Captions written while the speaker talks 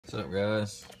What's up,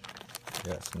 guys?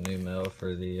 Got some new mail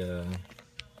for the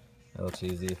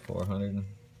LTZ 400.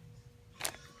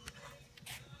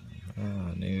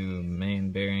 New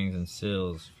main bearings and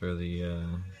seals for the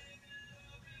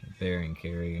bearing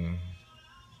carrier.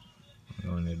 I'm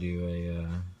going to do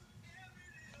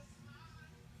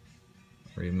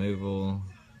a removal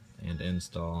and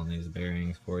install on these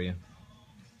bearings for you.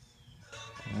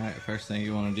 Alright, first thing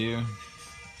you want to do,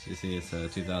 so you see it's a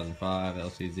 2005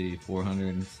 LTZ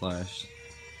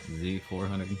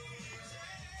 400/Z400.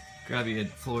 Grab your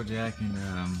floor jack, and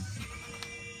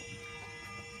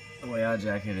the way I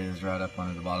jack it is right up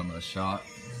under the bottom of the shock.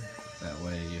 That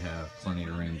way you have plenty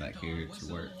of room back here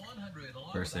to work.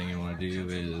 First thing you want to do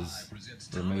is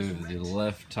remove the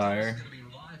left tire.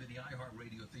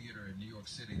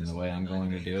 And the way I'm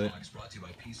going to do it,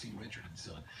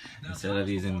 instead of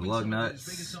using lug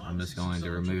nuts, I'm just going to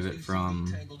remove it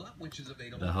from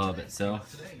the hub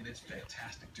itself.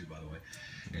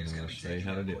 And I'll show you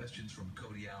how to do it.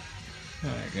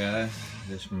 Alright guys,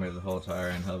 just remove the whole tire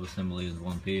and hub assembly as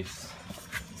one piece.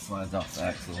 It slides off the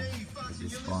axle with the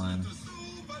spline.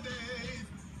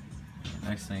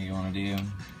 Next thing you want to do,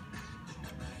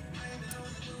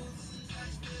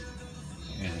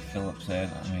 here's a Phillips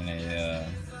head, an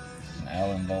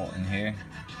Allen bolt in here.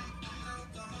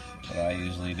 What I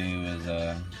usually do is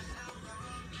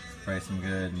spray some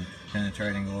good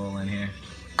penetrating oil in here.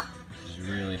 Just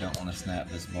really don't want to snap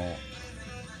this bolt.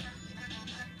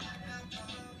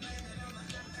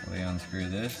 So we unscrew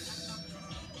this.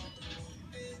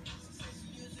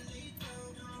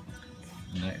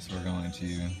 Next we're going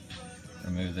to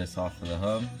remove this off of the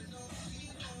hub.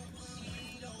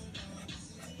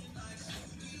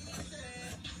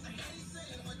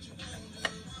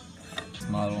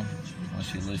 Model,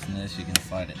 once you loosen this, you can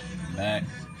slide it back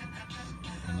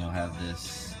and you'll have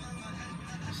this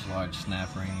large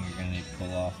snap ring you're going to need to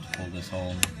pull off to pull this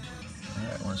hole.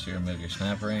 Alright, once you remove your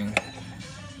snap ring,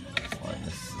 slide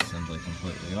this assembly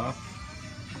completely off,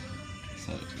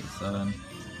 set it to the side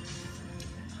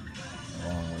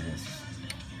along with this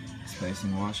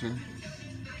spacing washer.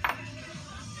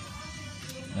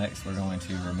 Next we're going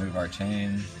to remove our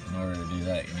chain. In order to do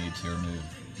that, you need to remove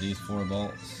these 4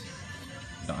 bolts.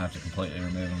 You don't have to completely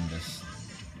remove them, just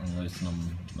unloosen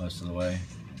them most of the way.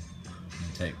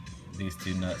 And take these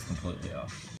 2 nuts completely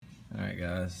off. Alright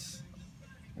guys,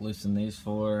 loosen these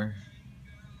 4,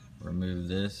 remove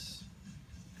this.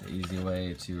 The easy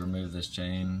way to remove this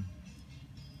chain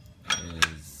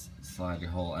is slide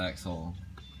your whole axle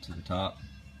to the top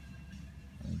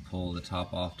and pull the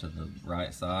top off to the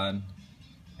right side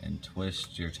and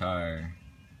twist your tire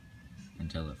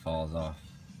until it falls off.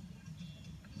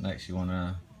 Next you want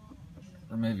to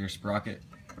remove your sprocket.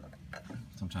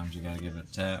 Sometimes you got to give it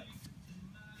a tap.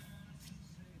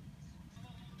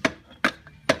 A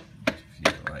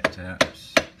few light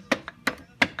taps.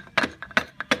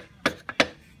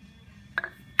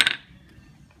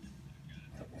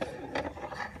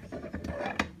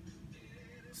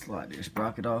 Slide your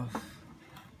sprocket off.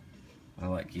 I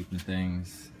like keeping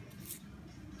things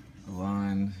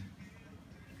aligned.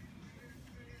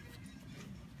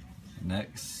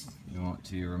 Next, you want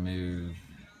to remove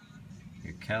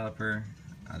your caliper.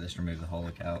 I just removed the whole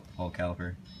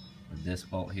caliper with this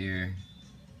bolt here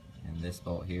and this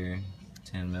bolt here,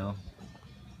 10 mil.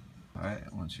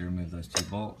 Alright, once you remove those 2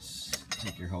 bolts,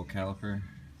 take your whole caliper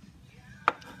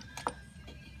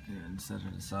and set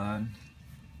it aside.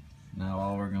 Now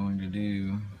all we're going to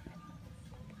do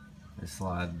is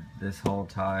slide this whole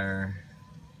tire,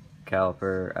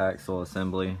 caliper, axle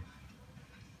assembly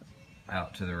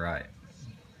out to the right.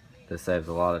 This saves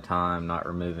a lot of time not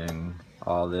removing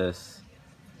all this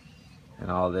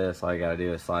and all this. All you gotta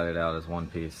do is slide it out as one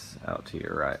piece out to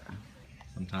your right.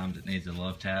 Sometimes it needs a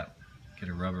love tap. Get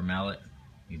a rubber mallet.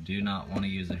 You do not want to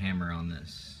use a hammer on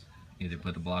this. Either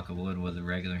put a block of wood with a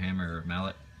regular hammer or a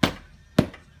mallet.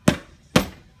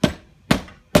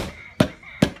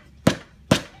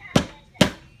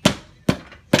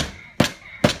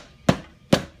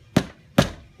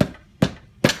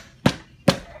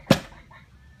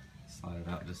 Slide it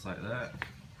out just like that.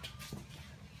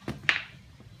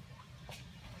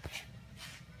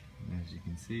 And as you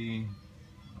can see,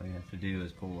 all you have to do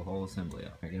is pull the whole assembly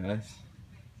out. Alright guys,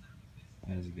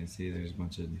 as you can see, there's a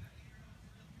bunch of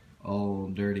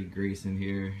old dirty grease in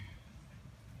here.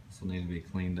 This will need to be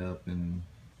cleaned up and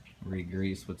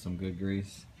re-greased with some good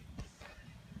grease.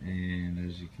 And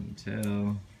as you can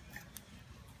tell,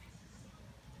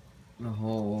 the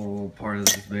whole part of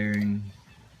this bearing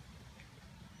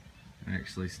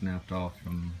actually snapped off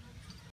from